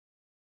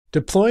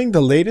Deploying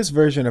the latest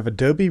version of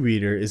Adobe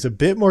Reader is a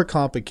bit more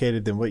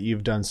complicated than what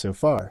you've done so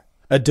far.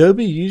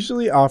 Adobe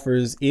usually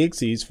offers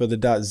EXEs for the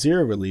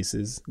 .0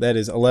 releases, that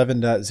is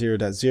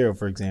 11.0.0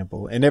 for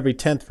example, in every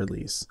 10th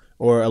release,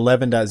 or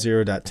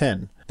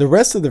 11.0.10. The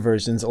rest of the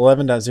versions,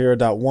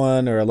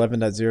 11.0.1 or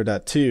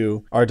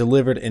 11.0.2, are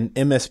delivered in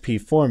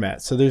MSP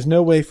format, so there's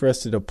no way for us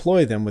to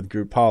deploy them with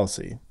group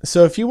policy.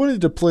 So if you want to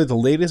deploy the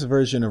latest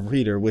version of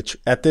Reader, which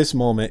at this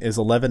moment is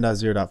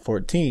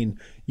 11.0.14,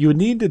 you would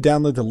need to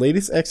download the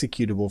latest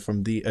executable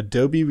from the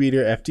Adobe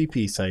Reader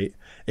FTP site,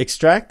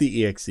 extract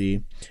the EXE,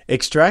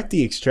 extract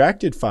the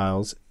extracted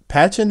files,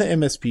 patch in the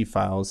MSP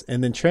files,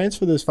 and then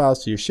transfer those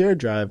files to your shared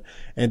drive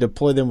and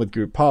deploy them with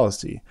group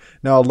policy.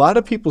 Now, a lot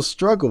of people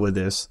struggle with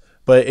this,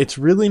 but it's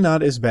really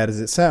not as bad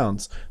as it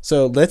sounds.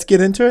 So let's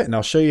get into it and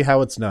I'll show you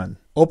how it's done.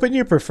 Open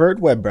your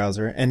preferred web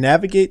browser and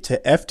navigate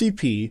to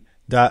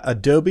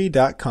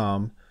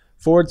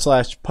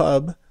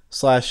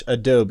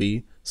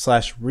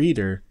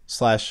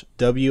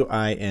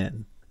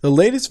ftp.adobe.com/pub/adobe/reader/win. The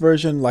latest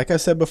version, like I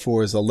said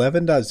before, is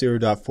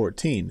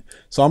 11.0.14.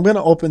 So I'm going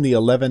to open the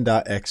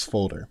 11.x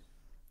folder.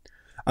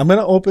 I'm going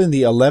to open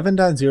the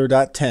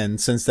 11.0.10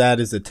 since that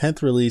is the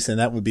 10th release and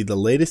that would be the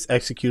latest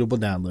executable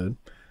download.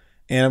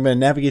 And I'm going to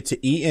navigate to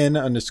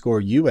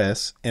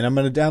en_us and I'm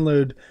going to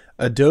download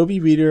Adobe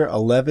Reader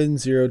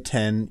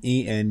 11.0.10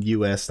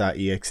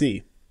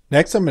 enus.exe.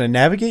 Next, I'm going to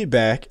navigate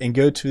back and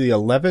go to the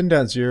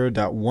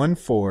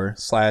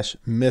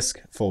 11.0.14/misc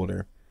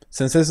folder,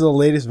 since this is the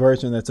latest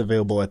version that's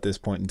available at this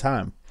point in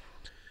time.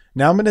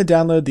 Now I'm going to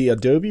download the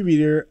Adobe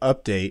Reader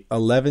Update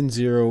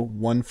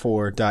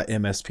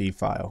 11.0.14.msp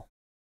file.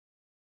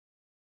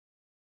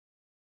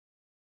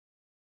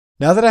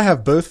 Now that I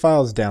have both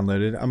files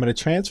downloaded, I'm going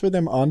to transfer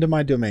them onto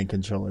my domain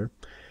controller,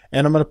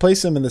 and I'm going to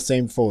place them in the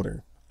same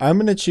folder. I'm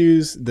going to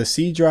choose the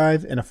C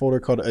drive in a folder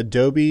called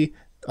Adobe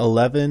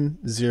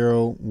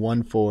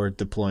 11.0.14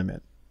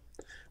 deployment.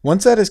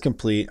 Once that is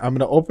complete, I'm going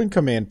to open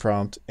Command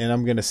Prompt and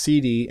I'm going to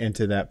CD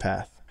into that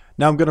path.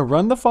 Now I'm going to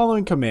run the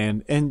following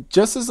command, and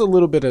just as a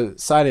little bit of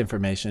side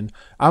information,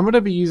 I'm going to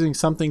be using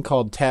something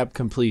called tab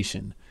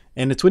completion.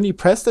 And it's when you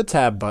press the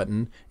tab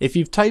button, if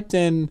you've typed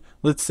in,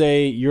 let's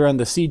say you're on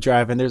the C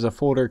drive and there's a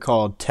folder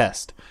called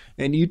test,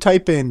 and you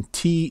type in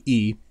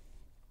TE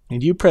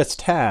and you press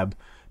tab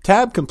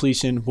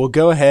completion will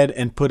go ahead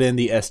and put in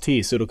the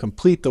ST, so it'll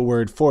complete the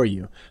word for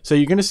you. So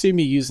you're going to see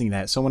me using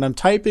that. So when I'm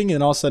typing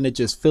and all of a sudden it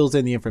just fills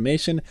in the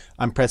information,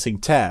 I'm pressing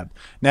tab.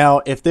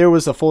 Now, if there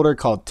was a folder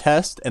called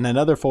test and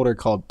another folder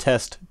called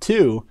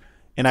test2,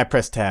 and I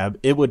press tab,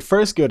 it would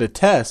first go to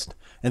test,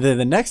 and then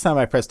the next time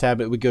I press tab,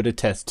 it would go to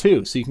test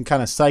 2. So you can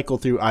kind of cycle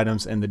through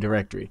items in the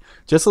directory.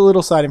 Just a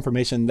little side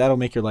information, that'll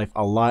make your life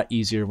a lot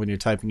easier when you're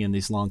typing in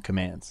these long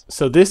commands.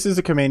 So this is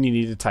a command you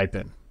need to type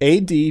in.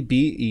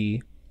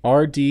 ADBE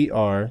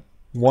RDR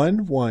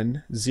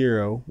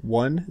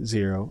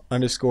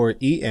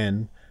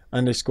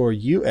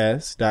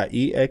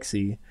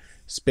 11010_en_us.exe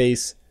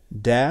space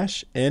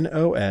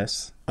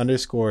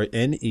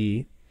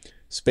 -nos_ne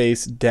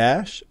space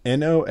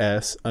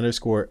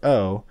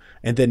 -nos_o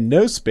and then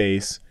no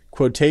space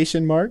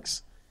quotation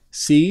marks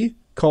C:\Adobe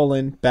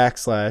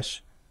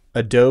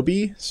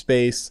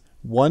space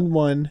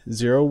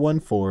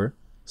 11014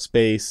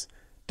 space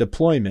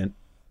deployment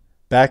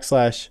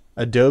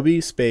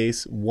 \Adobe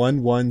space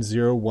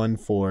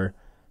 11014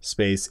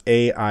 space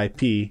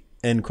AIP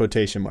end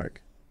quotation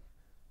mark.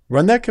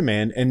 Run that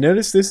command and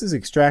notice this has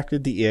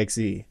extracted the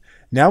EXE.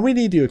 Now we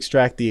need to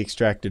extract the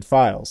extracted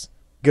files.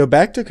 Go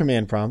back to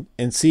Command Prompt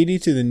and CD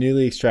to the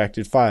newly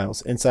extracted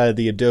files inside of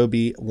the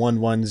Adobe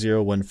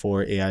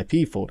 11014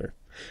 AIP folder.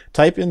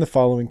 Type in the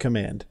following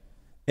command.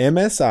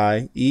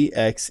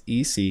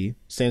 MSI-EXEC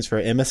stands for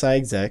MSI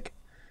exec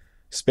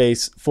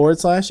space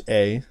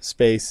 /a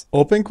space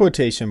open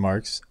quotation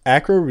marks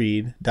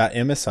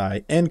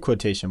acroread.msi end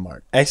quotation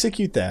mark.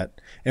 Execute that,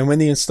 and when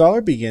the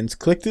installer begins,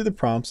 click through the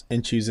prompts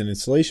and choose an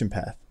installation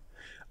path.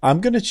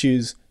 I'm going to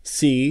choose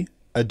C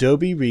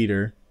Adobe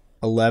Reader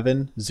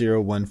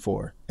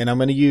 11.0.14, and I'm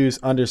going to use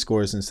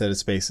underscores instead of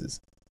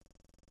spaces.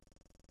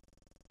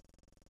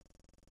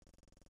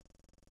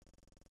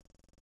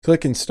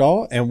 Click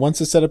install, and once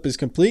the setup is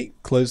complete,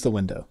 close the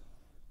window.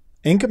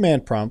 In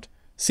Command Prompt,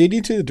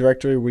 CD to the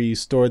directory where you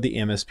stored the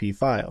MSP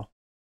file.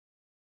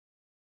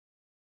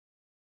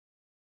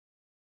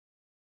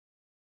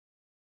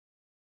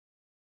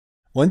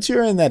 Once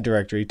you're in that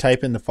directory,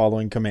 type in the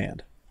following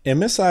command.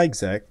 MSI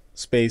exec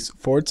space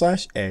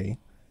 /a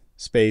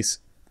space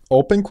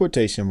open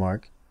quotation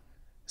mark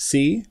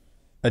C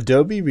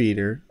Adobe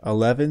Reader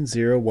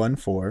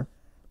 11.0.14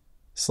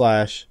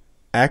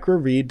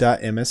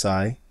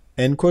 /acroread.msi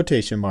end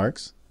quotation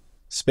marks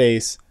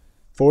space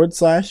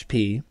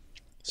 /p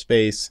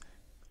space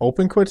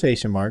open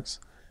quotation marks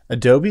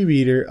Adobe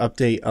Reader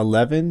Update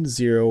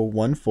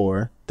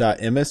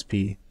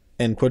 11.0.14.msp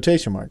end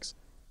quotation marks.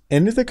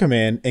 Enter the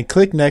command and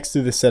click next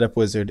to the setup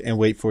wizard and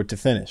wait for it to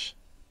finish.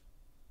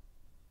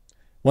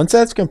 Once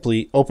that's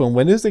complete, open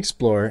Windows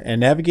Explorer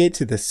and navigate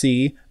to the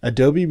C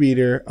Adobe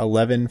Reader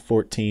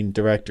 11.14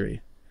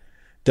 directory.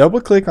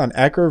 Double click on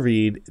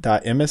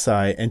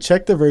acroread.msi and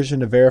check the version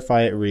to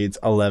verify it reads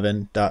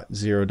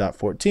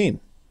 11.0.14.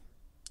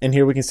 And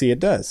here we can see it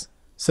does.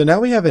 So now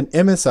we have an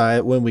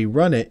MSI. When we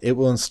run it, it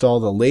will install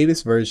the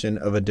latest version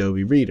of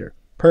Adobe Reader.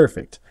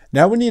 Perfect.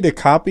 Now we need to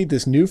copy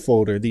this new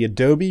folder, the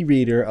Adobe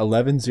Reader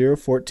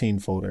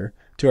 11.0.14 folder,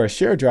 to our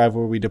share drive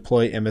where we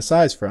deploy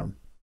MSIs from.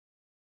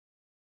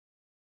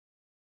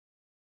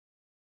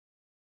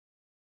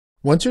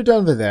 Once you're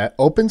done with that,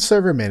 open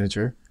Server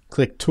Manager,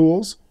 click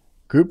Tools,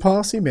 Group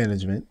Policy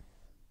Management,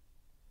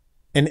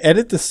 and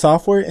edit the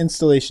software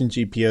installation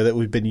GPO that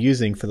we've been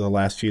using for the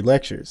last few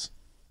lectures.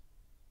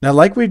 Now,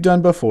 like we've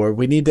done before,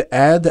 we need to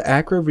add the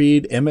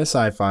acroread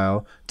MSI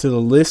file to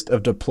the list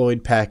of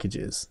deployed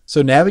packages.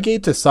 So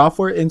navigate to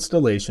Software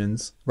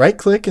Installations,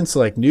 right-click and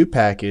select New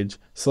Package,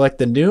 select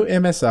the new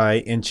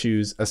MSI and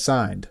choose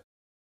Assigned.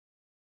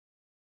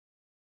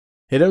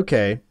 Hit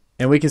OK,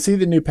 and we can see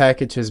the new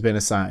package has been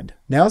assigned.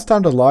 Now it's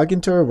time to log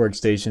into our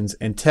workstations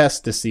and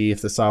test to see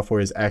if the software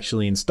is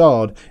actually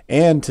installed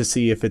and to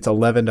see if it's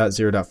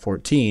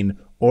 11.0.14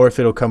 or if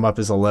it'll come up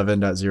as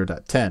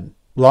 11.0.10.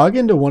 Log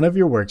into one of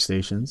your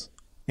workstations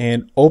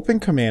and open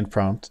Command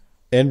Prompt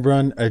and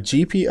run a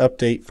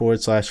GPUpdate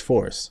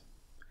 /force.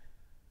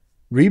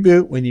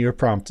 Reboot when you are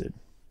prompted.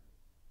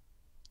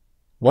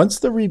 Once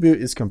the reboot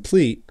is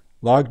complete,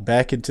 log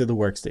back into the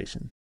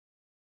workstation.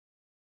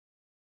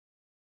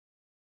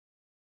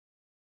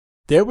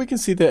 There we can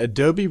see that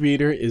Adobe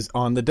Reader is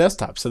on the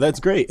desktop, so that's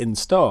great,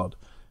 installed.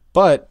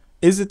 But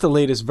is it the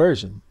latest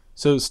version?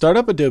 So start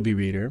up Adobe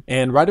Reader,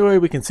 and right away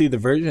we can see the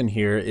version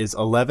here is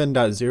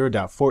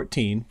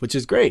 11.0.14, which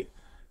is great.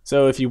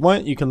 So if you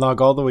want, you can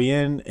log all the way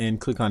in and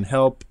click on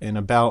Help and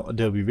About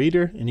Adobe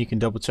Reader, and you can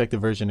double check the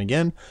version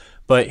again.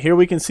 But here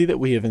we can see that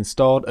we have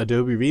installed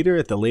Adobe Reader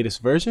at the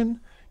latest version.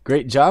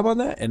 Great job on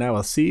that, and I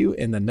will see you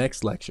in the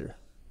next lecture.